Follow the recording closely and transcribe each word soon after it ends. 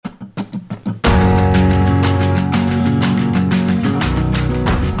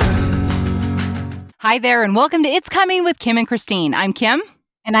Hi there, and welcome to It's Coming with Kim and Christine. I'm Kim.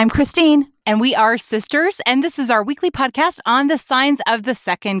 And I'm Christine. And we are sisters, and this is our weekly podcast on the signs of the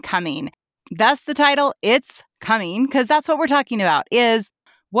second coming. Thus the title, It's Coming, because that's what we're talking about, is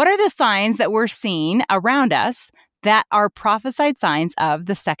what are the signs that we're seeing around us that are prophesied signs of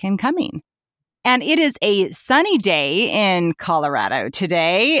the second coming? And it is a sunny day in Colorado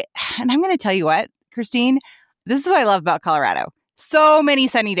today. And I'm going to tell you what, Christine, this is what I love about Colorado. So many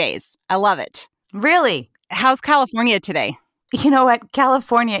sunny days. I love it. Really? How's California today? You know what?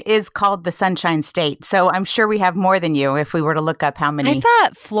 California is called the Sunshine State, so I'm sure we have more than you if we were to look up how many. I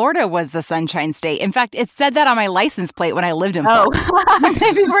thought Florida was the Sunshine State. In fact, it said that on my license plate when I lived in Florida. Oh,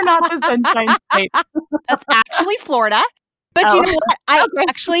 maybe we're not the Sunshine State. That's actually Florida. But you know what? I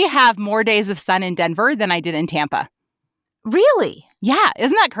actually have more days of sun in Denver than I did in Tampa. Really? Yeah.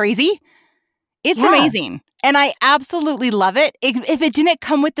 Isn't that crazy? It's amazing. And I absolutely love it. If it didn't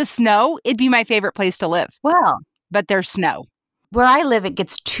come with the snow, it'd be my favorite place to live. Well, but there's snow. Where I live, it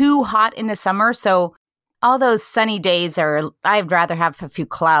gets too hot in the summer. So all those sunny days I'd rather have a few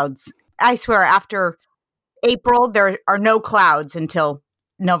clouds. I swear, after April, there are no clouds until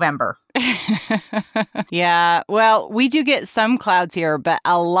November. Yeah. Well, we do get some clouds here, but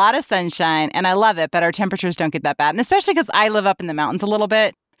a lot of sunshine. And I love it. But our temperatures don't get that bad. And especially because I live up in the mountains a little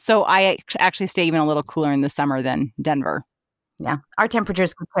bit. So I actually stay even a little cooler in the summer than Denver. Yeah. Our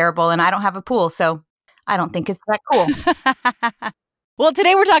temperatures are terrible, and I don't have a pool, so I don't think it's that cool. Well,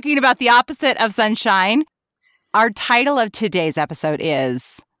 today we're talking about the opposite of sunshine. Our title of today's episode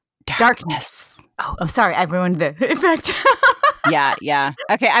is Darkness. Oh, I'm sorry. I ruined the effect. Yeah.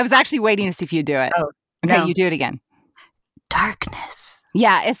 Okay, I was actually waiting to see if you'd do it. Oh, okay, no. You do it again. Darkness.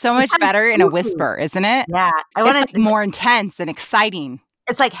 Yeah, it's so much better in a whisper, isn't it? Yeah. It's more intense and exciting.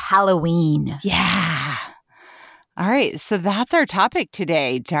 It's like Halloween. Yeah. All right. So that's our topic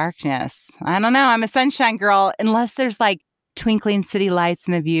today, darkness. I don't know. I'm a sunshine girl, unless there's like twinkling city lights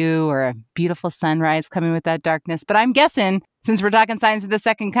in the view or a beautiful sunrise coming with that darkness. But I'm guessing, since we're talking signs of the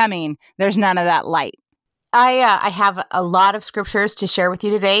second coming, there's none of that light. I have a lot of scriptures to share with you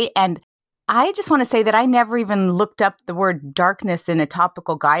today. And I just want to say that I never even looked up the word darkness in a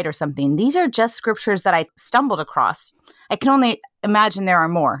topical guide or something. These are just scriptures that I stumbled across. I can only imagine there are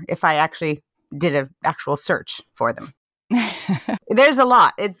more if I actually did an actual search for them. There's a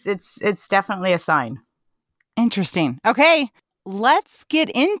lot. It's definitely a sign. Interesting. Okay, let's get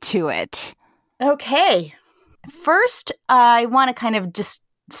into it. Okay. First, I want to kind of just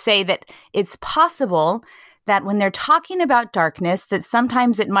say that it's possible that when they're talking about darkness, that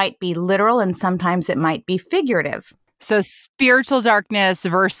sometimes it might be literal and sometimes it might be figurative. So spiritual darkness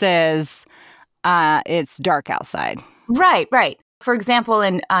versus it's dark outside. Right. For example,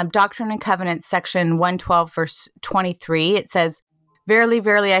 in Doctrine and Covenants, section 112, verse 23, it says, "Verily,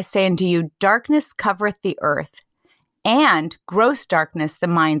 verily, I say unto you, darkness covereth the earth, and gross darkness the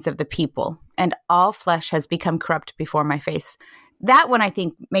minds of the people, and all flesh has become corrupt before my face." That one, I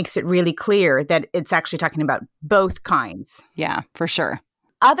think, makes it really clear that it's actually talking about both kinds. Yeah, for sure.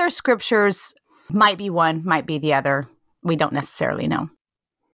 Other scriptures might be one, might be the other. We don't necessarily know.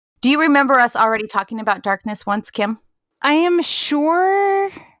 Do you remember us already talking about darkness once, Kim? I am sure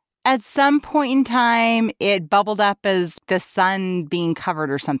at some point in time it bubbled up as the sun being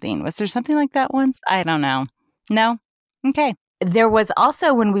covered or something. Was there something like that once? I don't know. No? Okay. There was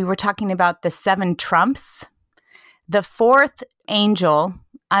also when we were talking about the 7 trumps, the fourth angel,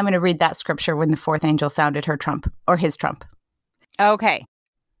 I'm going to read that scripture when the fourth angel sounded her trump or his trump. Okay.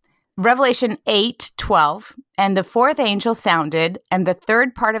 Revelation 8:12, "And the fourth angel sounded, and the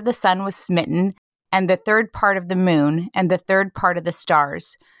third part of the sun was smitten, and the third part of the moon, and the third part of the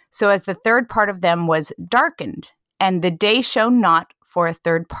stars. So as the third part of them was darkened, and the day shone not for a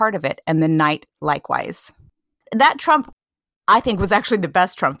third part of it, and the night likewise." That trump, I think, was actually the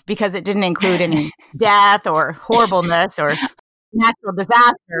best trump because it didn't include any death or horribleness or natural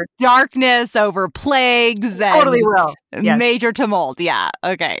disaster. Darkness over plagues and Totally will. Yes. Major tumult. Yeah.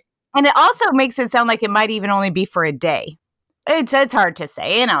 Okay. And it also makes it sound like it might even only be for a day. It's hard to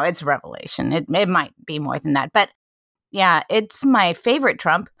say. It's Revelation. It might be more than that. But yeah, it's my favorite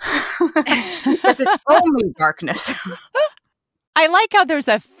trump because it's only darkness. I like how there's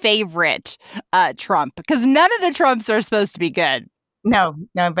a favorite Trump because none of the Trumps are supposed to be good. No,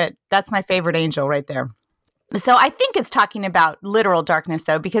 but that's my favorite angel right there. So I think it's talking about literal darkness,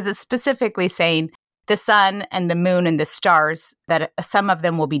 though, because it's specifically saying the sun and the moon and the stars, that some of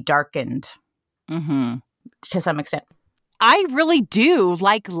them will be darkened to some extent. I really do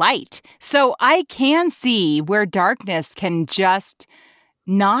like light. So I can see where darkness can just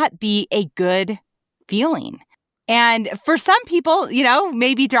not be a good feeling. And for some people,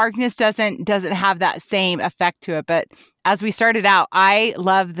 maybe darkness doesn't have that same effect to it. But as we started out, I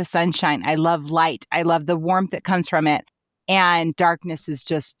love the sunshine. I love light. I love the warmth that comes from it. And darkness is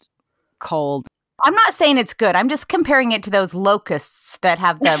just cold. I'm not saying it's good. I'm just comparing it to those locusts that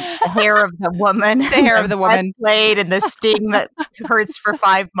have the hair of the woman. The hair of the woman. Blade and the sting that hurts for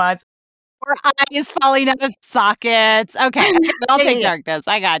 5 months. Or eyes falling out of sockets. Okay. I'll take darkness.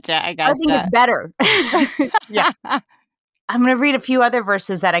 I gotcha. I think it's better. Yeah. I'm going to read a few other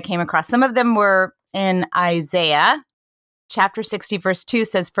verses that I came across. Some of them were in Isaiah. Chapter 60, verse 2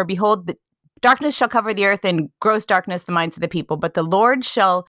 says, "For behold, the darkness shall cover the earth, and gross darkness the minds of the people. But the Lord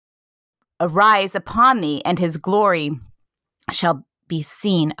shall arise upon thee, and his glory shall be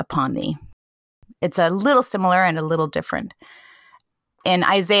seen upon thee." It's a little similar and a little different. In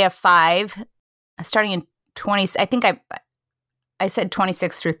Isaiah 5, starting in 20, I think I said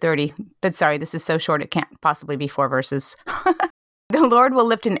 26 through 30, but sorry, this is so short, it can't possibly be 4 verses. "The Lord will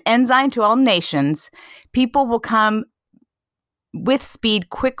lift an ensign to all nations. People will come with speed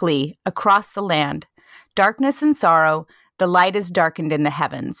quickly across the land. Darkness and sorrow, the light is darkened in the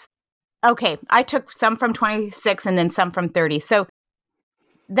heavens." Okay, I took some from 26 and then some from 30. So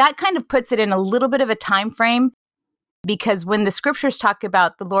that kind of puts it in a little bit of a time frame, because when the scriptures talk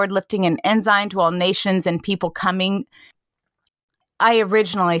about the Lord lifting an ensign to all nations and people coming, I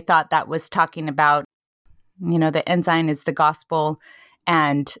originally thought that was talking about, the ensign is the gospel,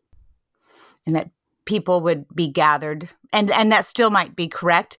 and that people would be gathered. And that still might be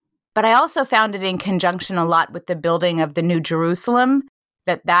correct. But I also found it in conjunction a lot with the building of the New Jerusalem,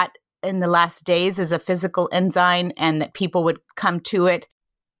 that in the last days is a physical ensign and that people would come to it.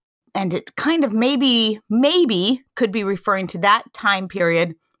 And it kind of maybe could be referring to that time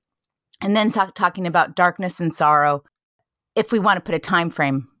period, and then talking about darkness and sorrow, if we want to put a time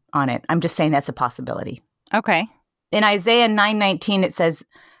frame on it. I'm just saying that's a possibility. Okay. In Isaiah 9:19, it says,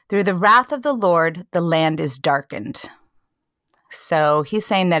 "Through the wrath of the Lord, the land is darkened." So he's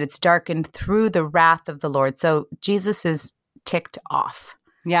saying that it's darkened through the wrath of the Lord. So Jesus is ticked off.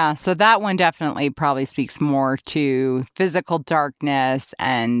 Yeah, so that one definitely probably speaks more to physical darkness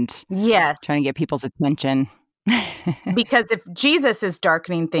and trying to get people's attention. Because if Jesus is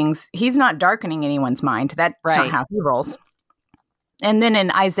darkening things, he's not darkening anyone's mind. That's not how he rolls. And then in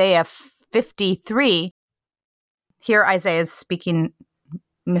Isaiah 53, here Isaiah is speaking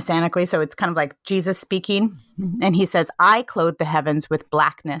messianically, so it's kind of like Jesus speaking. And he says, "I clothe the heavens with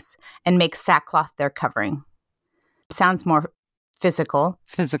blackness and make sackcloth their covering." Sounds more physical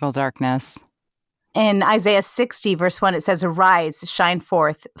darkness. In Isaiah 60, verse 1, it says, "Arise, shine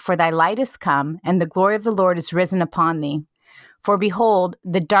forth, for thy light is come, and the glory of the Lord is risen upon thee. For behold,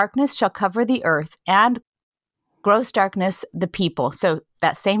 the darkness shall cover the earth, and gross darkness the people." So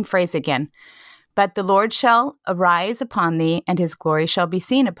that same phrase again. "But the Lord shall arise upon thee, and his glory shall be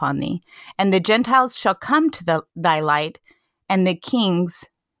seen upon thee. And the Gentiles shall come to thy light, and the kings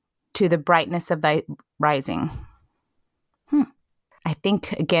to the brightness of thy rising." I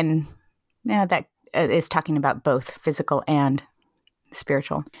think, again, that is talking about both physical and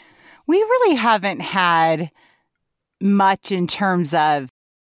spiritual. We really haven't had much in terms of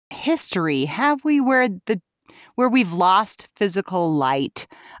history, have we, where we've lost physical light,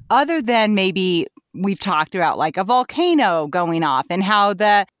 other than maybe we've talked about like a volcano going off and how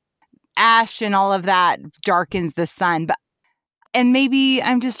the ash and all of that darkens the sun. And maybe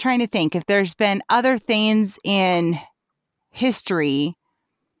I'm just trying to think if there's been other things in history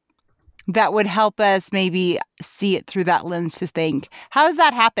that would help us maybe see it through that lens to think, how does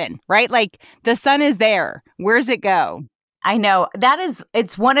that happen, right? Like the sun is there. Where's it go? I know.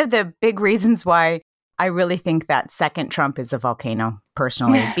 It's one of the big reasons why I really think that second Trump is a volcano,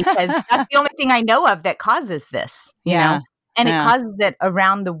 personally, because that's the only thing I know of that causes this, you know? And it causes it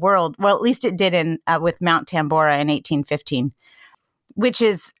around the world. Well, at least it did with Mount Tambora in 1815, which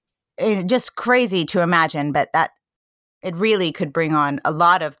is just crazy to imagine, but that it really could bring on a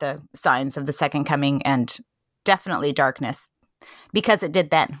lot of the signs of the second coming and definitely darkness, because it did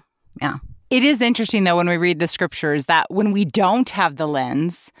then. Yeah. It is interesting, though, when we read the scriptures, that when we don't have the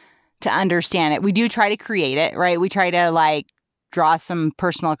lens to understand it, we do try to create it, right? We try to draw some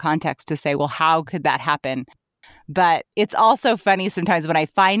personal context to say, well, how could that happen? But it's also funny sometimes when I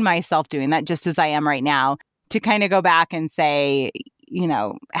find myself doing that, just as I am right now, to kind of go back and say,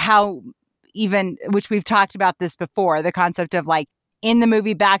 how even, which we've talked about this before, the concept of in the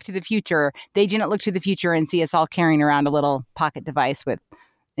movie Back to the Future, they didn't look to the future and see us all carrying around a little pocket device with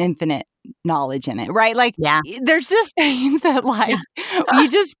infinite knowledge in it, right? There's just things that you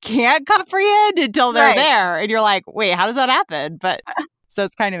just can't comprehend until they're there. And you're like, wait, how does that happen? But So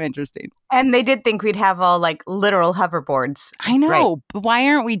it's kind of interesting. And they did think we'd have all like literal hoverboards. I know, Right. but why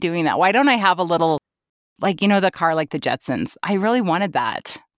aren't we doing that? Why don't I have a little, like, you know, the car like the Jetsons? I really wanted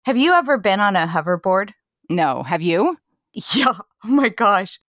that. Have you ever been on a hoverboard? No, have you? Yeah. Oh my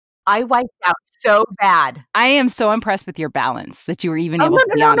gosh. I wiped out so bad. I am so impressed with your balance that you were even Oh, able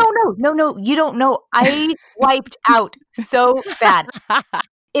to be on no. You don't know. I wiped out so bad. it.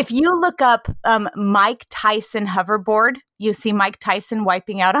 If you look up Mike Tyson hoverboard, you see Mike Tyson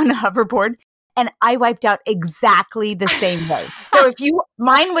wiping out on a hoverboard. And I wiped out exactly the same way. So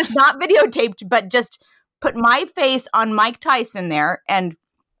mine was not videotaped, but just put my face on Mike Tyson there. And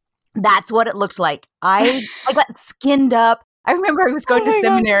that's what it looked like. I got skinned up. I remember I was going to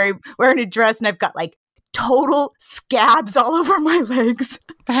seminary wearing a dress and I've got like total scabs all over my legs.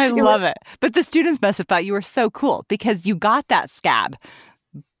 I love it. But the students must have thought you were so cool because you got that scab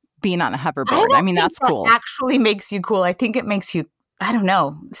being on a hoverboard. I mean, that's cool. Actually makes you cool. I think it makes you, I don't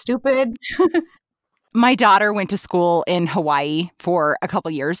know, stupid. My daughter went to school in Hawaii for a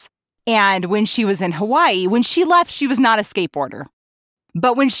couple years. And when she was in Hawaii, when she left, she was not a skateboarder.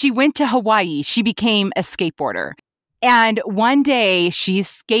 But when she went to Hawaii, she became a skateboarder. And one day she's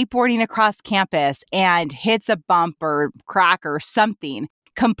skateboarding across campus and hits a bump or crack or something,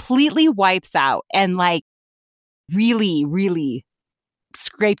 completely wipes out and like really, really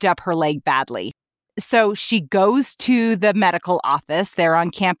scraped up her leg badly. So she goes to the medical office there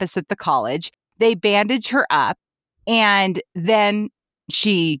on campus at the college. They bandage her up and then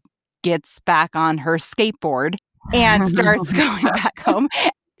she gets back on her skateboard and starts going back home.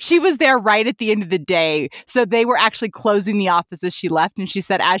 She was there right at the end of the day. So they were actually closing the office as she left. And she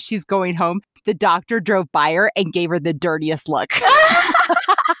said, as she's going home, the doctor drove by her and gave her the dirtiest look.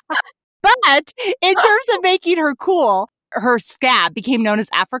 But in terms of making her cool, her scab became known as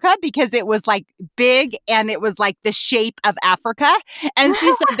Africa because it was like big and it was like the shape of Africa. And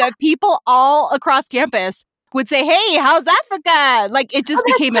she said that people all across campus would say, hey, how's Africa? Like it just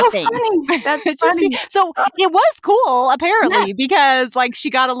became so a thing. That's funny. So it was cool, apparently, because like she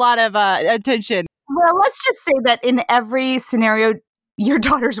got a lot of attention. Well, let's just say that in every scenario, your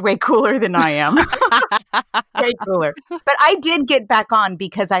daughter's way cooler than I am. Way cooler. But I did get back on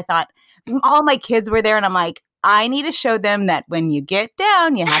because I thought all my kids were there and I'm like, I need to show them that when you get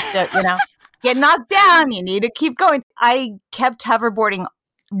down, you have to, get knocked down. You need to keep going. I kept hoverboarding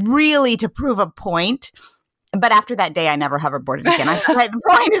really to prove a point. But after that day, I never hoverboarded again. I thought the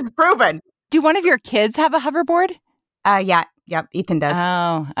point is proven. Do one of your kids have a hoverboard? Yeah. Ethan does.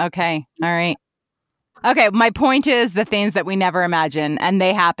 Oh, okay. All right. Okay. My point is the things that we never imagine and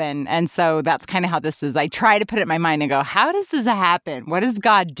they happen. And so that's kind of how this is. I try to put it in my mind and go, how does this happen? What does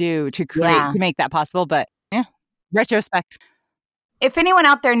God do to create, to make that possible? But yeah, retrospect. If anyone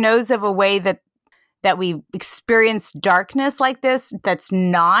out there knows of a way that we experience darkness like this, that's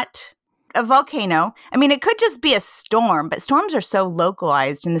not a volcano. I mean, it could just be a storm, but storms are so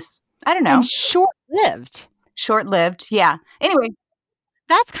localized in this, I don't know. And short-lived. Short-lived, yeah. Anyway.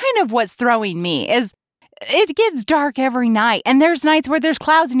 That's kind of what's throwing me is it gets dark every night. And there's nights where there's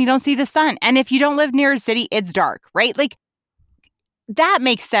clouds and you don't see the sun. And if you don't live near a city, it's dark, right? Like that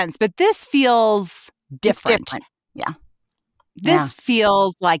makes sense. But this feels different. It's different. Yeah. This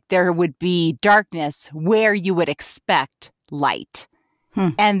feels like there would be darkness where you would expect light.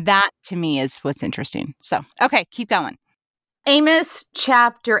 And that to me is what's interesting. So, okay, keep going. Amos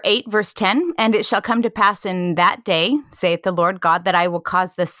chapter 8, verse 10, and it shall come to pass in that day, saith the Lord God, that I will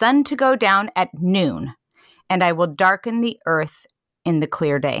cause the sun to go down at noon, and I will darken the earth in the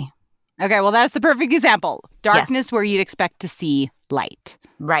clear day. Okay, well, that's the perfect example. Darkness where you'd expect to see light.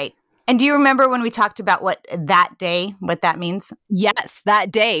 Right. And do you remember when we talked about what that means? Yes, that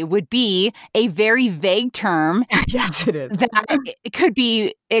day would be a very vague term. Yes, it is. That it could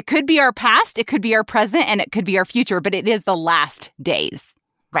be our past, it could be our present, and it could be our future, but it is the last days.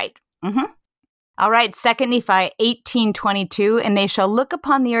 Right. Mm-hmm. All right, 2 Nephi 18:22, and they shall look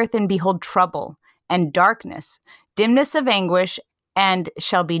upon the earth and behold trouble and darkness, dimness of anguish, and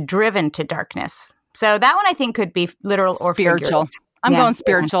shall be driven to darkness. So that one I think could be literal or spiritual. I'm going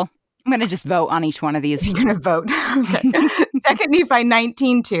spiritual. I'm going to just vote on each one of these. You're going to vote. Okay. 2 Nephi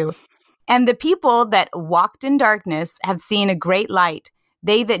 19:2. And the people that walked in darkness have seen a great light.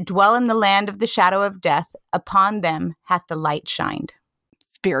 They that dwell in the land of the shadow of death, upon them hath the light shined.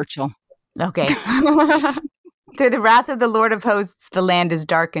 Spiritual. Okay. Through the wrath of the Lord of hosts, the land is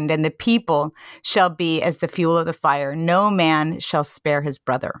darkened, and the people shall be as the fuel of the fire. No man shall spare his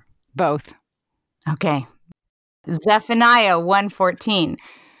brother. Both. Okay. Zephaniah 1:14.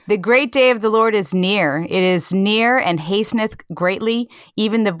 The great day of the Lord is near. It is near and hasteneth greatly.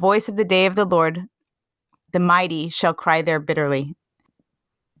 Even the voice of the day of the Lord, the mighty, shall cry there bitterly.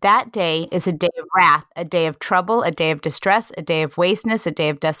 That day is a day of wrath, a day of trouble, a day of distress, a day of wasteness, a day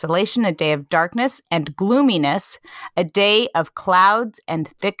of desolation, a day of darkness and gloominess, a day of clouds and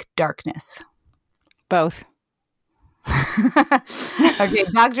thick darkness. Both. Okay,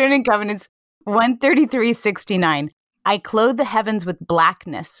 Doctrine and Covenants 133:69. I clothe the heavens with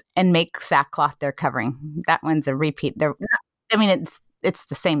blackness and make sackcloth their covering. That one's a repeat. It's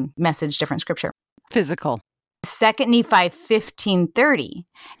the same message, different scripture. Physical. 2 Nephi 15:30.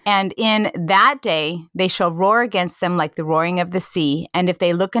 And in that day they shall roar against them like the roaring of the sea. And if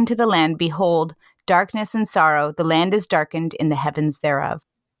they look into the land, behold, darkness and sorrow. The land is darkened in the heavens thereof.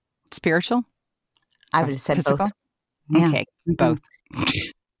 Spiritual? I would have said physical? both. Yeah. Okay, both.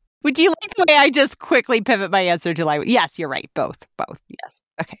 Would you like the way I just quickly pivot my answer to like, yes, you're right. Both. Yes.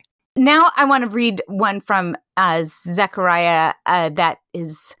 Okay. Now I want to read one from Zechariah that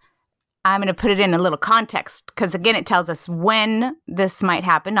is, I'm going to put it in a little context because, again, it tells us when this might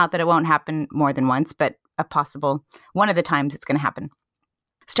happen. Not that it won't happen more than once, but a possible one of the times it's going to happen.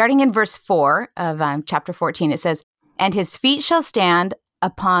 Starting in verse 4 of chapter 14, it says, And his feet shall stand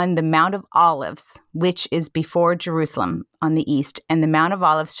upon the Mount of Olives, which is before Jerusalem on the east, and the Mount of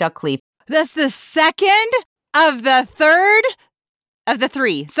Olives shall cleave. That's the second of the third of the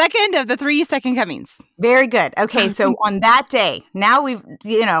three. Second of the three second comings. Very good. Okay, so on that day, now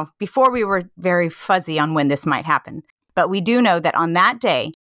before we were very fuzzy on when this might happen, but we do know that on that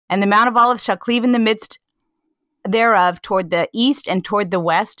day, and the Mount of Olives shall cleave in the midst thereof toward the east and toward the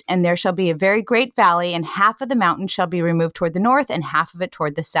west, and there shall be a very great valley, and half of the mountain shall be removed toward the north, and half of it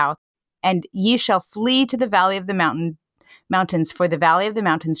toward the south. And ye shall flee to the valley of the mountains, for the valley of the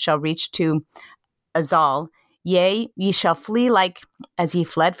mountains shall reach to Azal. Yea, ye shall flee like as ye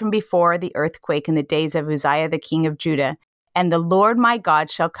fled from before the earthquake in the days of Uzziah the king of Judah. And the Lord my God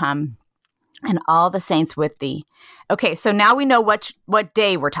shall come, and all the saints with thee. Okay, so now we know what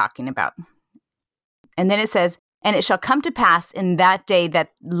day we're talking about. And then it says, And it shall come to pass in that day that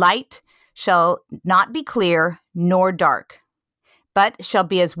light shall not be clear nor dark, but shall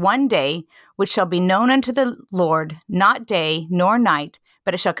be as one day, which shall be known unto the Lord, not day nor night,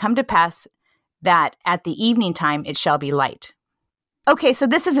 but it shall come to pass that at the evening time it shall be light. Okay, so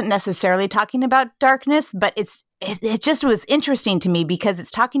this isn't necessarily talking about darkness, but it just was interesting to me because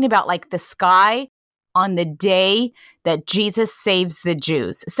it's talking about like the sky on the day that Jesus saves the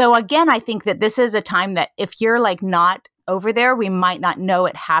Jews. So again, I think that this is a time that if you're like not over there, we might not know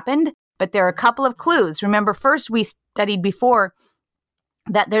it happened, but there are a couple of clues. Remember, first we studied before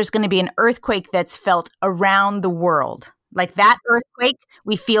that there's going to be an earthquake that's felt around the world. Like that earthquake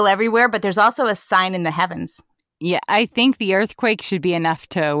we feel everywhere, but there's also a sign in the heavens. Yeah, I think the earthquake should be enough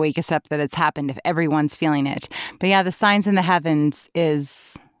to wake us up that it's happened if everyone's feeling it. But yeah, the signs in the heavens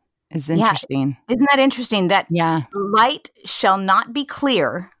is interesting. Yeah. Isn't that interesting that light shall not be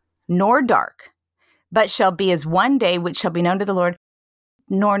clear nor dark, but shall be as one day which shall be known to the Lord,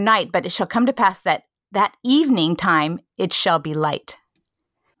 nor night, but it shall come to pass that evening time it shall be light.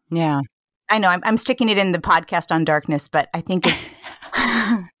 Yeah. I know I'm sticking it in the podcast on darkness, but I think it's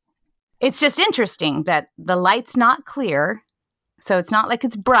it's just interesting that the light's not clear, so it's not like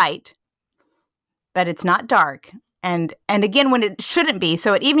it's bright, but it's not dark. And again, when it shouldn't be,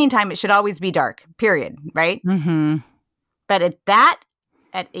 so at evening time, it should always be dark, period, right? Mm-hmm. But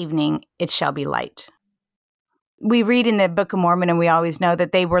at evening, it shall be light. We read in the Book of Mormon, and we always know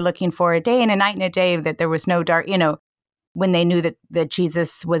that they were looking for a day and a night and a day, that there was no dark, when they knew that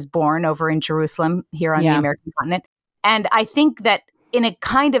Jesus was born over in Jerusalem here on the American continent. And I think that in a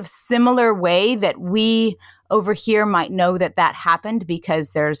kind of similar way that we over here might know that happened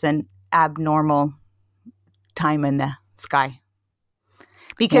because there's an abnormal time in the sky.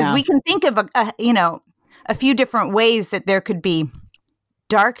 Because we can think of a few different ways that there could be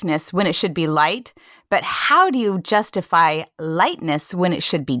darkness when it should be light, but how do you justify lightness when it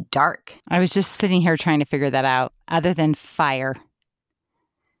should be dark? I was just sitting here trying to figure that out, other than fire.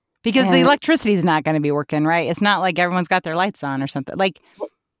 Because the electricity is not going to be working, right? It's not like everyone's got their lights on or something. No,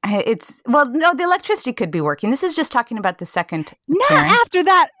 the electricity could be working. This is just talking about the second. No, after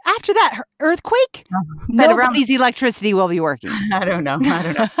that earthquake, nobody's electricity will be working. I don't know.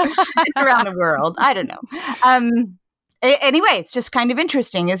 It's around the world. I don't know. Anyway, it's just kind of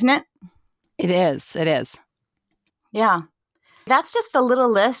interesting, isn't it? It is. Yeah. That's just the little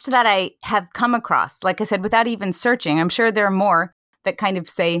list that I have come across. Like I said, without even searching, I'm sure there are more that kind of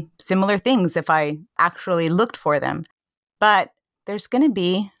say similar things if I actually looked for them. But there's going to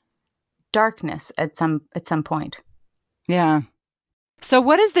be darkness at some point. Yeah. So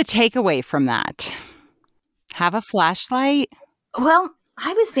what is the takeaway from that? Have a flashlight? Well,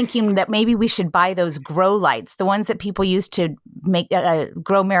 I was thinking that maybe we should buy those grow lights, the ones that people use to make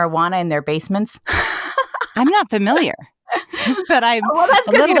grow marijuana in their basements. I'm not familiar, but I'm that's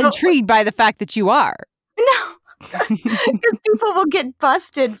a little intrigued by the fact that you are. No, because people will get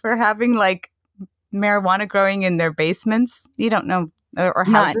busted for having like marijuana growing in their basements. You don't know, or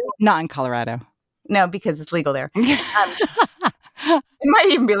houses? Not in Colorado. No, because it's legal there. It might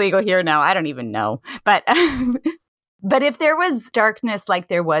even be legal here now. I don't even know. But but if there was darkness like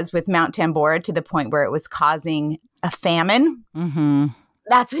there was with Mount Tambora to the point where it was causing a famine,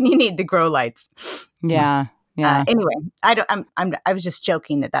 that's when you need the grow lights. Yeah. Yeah. Anyway, I was just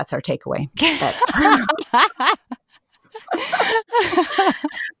joking that that's our takeaway.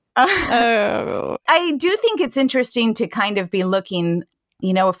 I do think it's interesting to kind of be looking,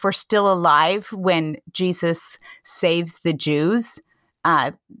 if we're still alive when Jesus saves the Jews,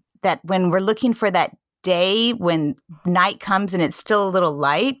 that when we're looking for that day when night comes and it's still a little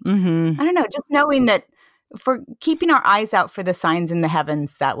light, I don't know, just knowing that for keeping our eyes out for the signs in the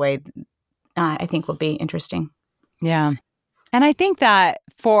heavens that way, I think will be interesting. Yeah. And I think that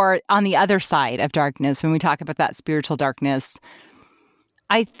on the other side of darkness, when we talk about that spiritual darkness,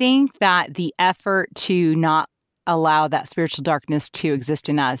 I think that the effort to not allow that spiritual darkness to exist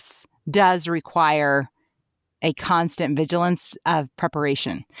in us does require a constant vigilance of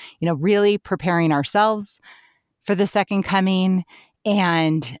preparation, really preparing ourselves for the second coming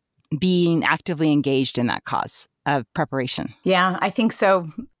and being actively engaged in that cause of preparation. Yeah, I think so.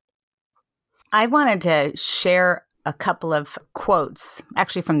 I wanted to share a couple of quotes,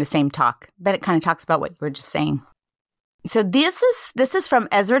 actually from the same talk, but it kind of talks about what you were just saying. So this is from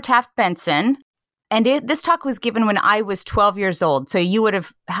Ezra Taft Benson, and this talk was given when I was 12 years old. So you would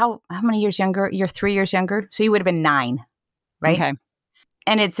have, how many years younger? You're 3 years younger? So you would have been 9, right? Okay.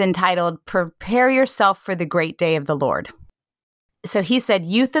 And it's entitled, Prepare Yourself for the Great Day of the Lord. So he said,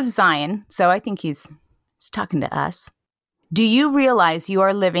 Youth of Zion, so I think he's talking to us. Do you realize you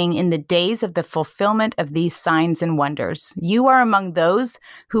are living in the days of the fulfillment of these signs and wonders? You are among those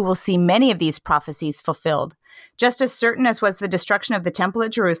who will see many of these prophecies fulfilled. Just as certain as was the destruction of the temple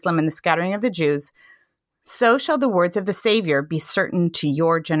at Jerusalem and the scattering of the Jews, so shall the words of the Savior be certain to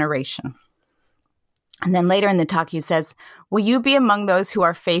your generation. And then later in the talk, he says, will you be among those who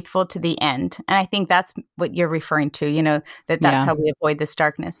are faithful to the end? And I think that's what you're referring to, that's how we avoid this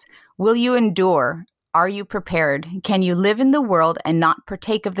darkness. Will you endure? Are you prepared? Can you live in the world and not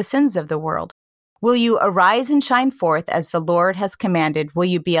partake of the sins of the world? Will you arise and shine forth as the Lord has commanded? Will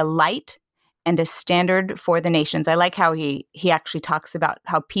you be a light and a standard for the nations? I like how he actually talks about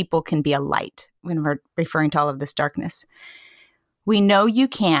how people can be a light when we're referring to all of this darkness. We know you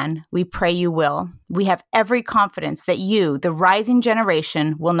can. We pray you will. We have every confidence that you, the rising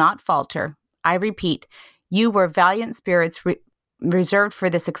generation, will not falter. I repeat, you were valiant spirits reserved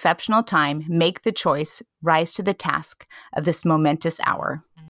for this exceptional time. Make the choice. Rise to the task of this momentous hour.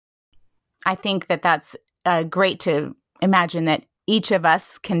 I think that that's great to imagine that each of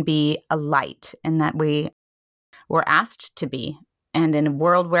us can be a light and that we were asked to be. And in a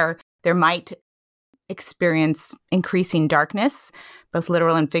world where there might experience increasing darkness, both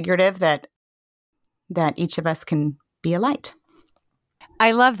literal and figurative, that each of us can be a light.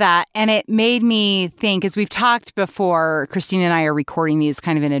 I love that. And it made me think, as we've talked before, Christine and I are recording these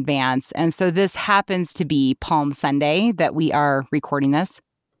kind of in advance. And so this happens to be Palm Sunday that we are recording this.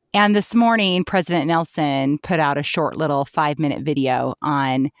 And this morning, President Nelson put out a short little 5-minute video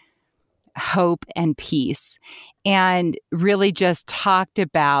on hope and peace, and really just talked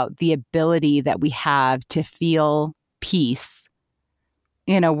about the ability that we have to feel peace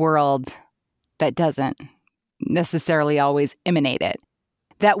in a world that doesn't necessarily always emanate it,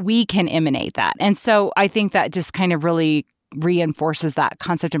 that we can emanate that. And so I think that just kind of really reinforces that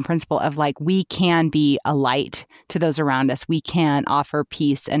concept and principle of like, we can be a light to those around us. We can offer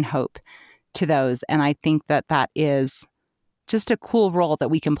peace and hope to those. And I think that that is just a cool role that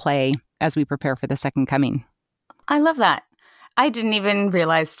we can play as we prepare for the second coming. I love that. I didn't even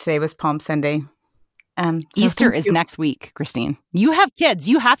realize today was Palm Sunday. Easter is next week, Christine. You have kids.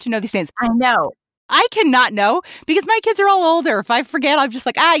 You have to know these things. I know. I cannot know because my kids are all older. If I forget, I'm just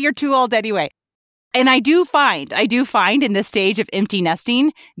like, you're too old anyway. And I do find in this stage of empty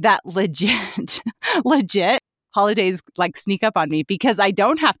nesting that legit holidays like sneak up on me because I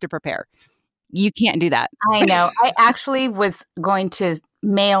don't have to prepare. You can't do that. I know. I actually was going to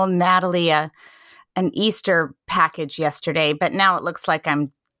mail Natalie an Easter package yesterday, but now it looks like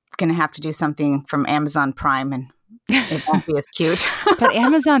I'm going to have to do something from Amazon Prime, and It won't be as cute. But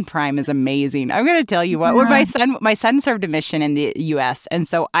Amazon Prime is amazing. I'm going to tell you what. When my son served a mission in the U.S., and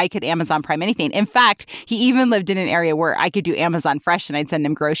so I could Amazon Prime anything. In fact, he even lived in an area where I could do Amazon Fresh, and I'd send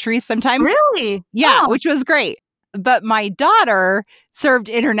him groceries sometimes. Really? Yeah, which was great. But my daughter served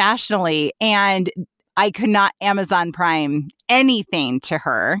internationally, and I could not Amazon Prime anything to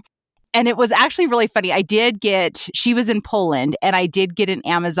her. And it was actually really funny. She was in Poland, and I did get an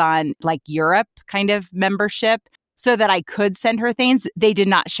Amazon like Europe kind of membership so that I could send her things. They did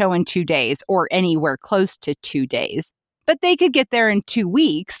not show in 2 days or anywhere close to 2 days, but they could get there in 2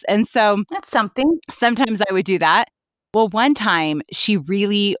 weeks. And so that's something. Sometimes I would do that. Well, one time she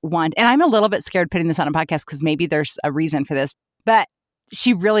really wanted, and I'm a little bit scared putting this on a podcast because maybe there's a reason for this, but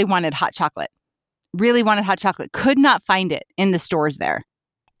she really wanted hot chocolate, could not find it in the stores there.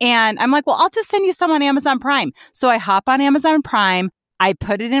 And I'm like, well, I'll just send you some on Amazon Prime. So I hop on Amazon Prime, I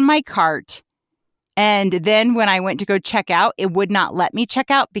put it in my cart. And then when I went to go check out, it would not let me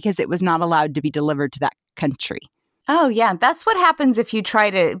check out because it was not allowed to be delivered to that country. Oh, yeah. That's what happens if you try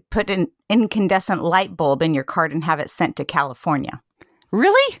to put an incandescent light bulb in your cart and have it sent to California.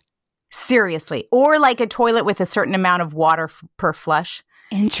 Really? Seriously. Or like a toilet with a certain amount of water per flush.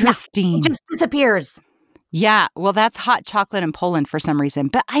 Interesting. No, it just disappears. Yeah. Well, that's hot chocolate in Poland for some reason.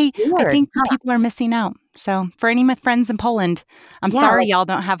 But I think people are missing out. So for any of my friends in Poland, I'm sorry y'all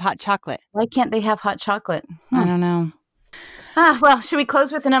don't have hot chocolate. Why can't they have hot chocolate? I don't know. Well, should we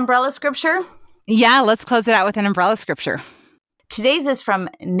close with an umbrella scripture? Yeah, let's close it out with an umbrella scripture. Today's is from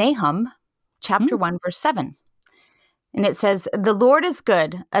Nahum, chapter 1, verse 7. And it says, "The Lord is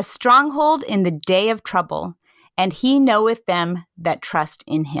good, a stronghold in the day of trouble, and he knoweth them that trust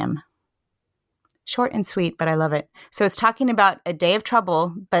in him." Short and sweet, but I love it. So it's talking about a day of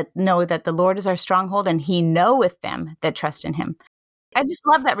trouble, but know that the Lord is our stronghold and he knoweth them that trust in him. I just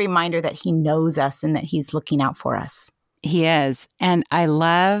love that reminder that he knows us and that he's looking out for us. He is. And I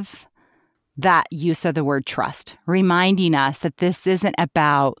love that use of the word trust, reminding us that this isn't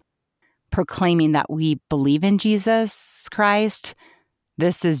about proclaiming that we believe in Jesus Christ.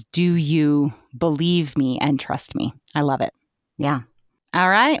 This is, do you believe me and trust me? I love it. Yeah. All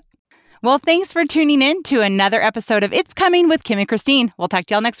right. Well, thanks for tuning in to another episode of It's Coming with Kim and Christine. We'll talk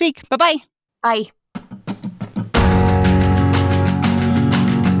to y'all next week. Bye-bye. Bye.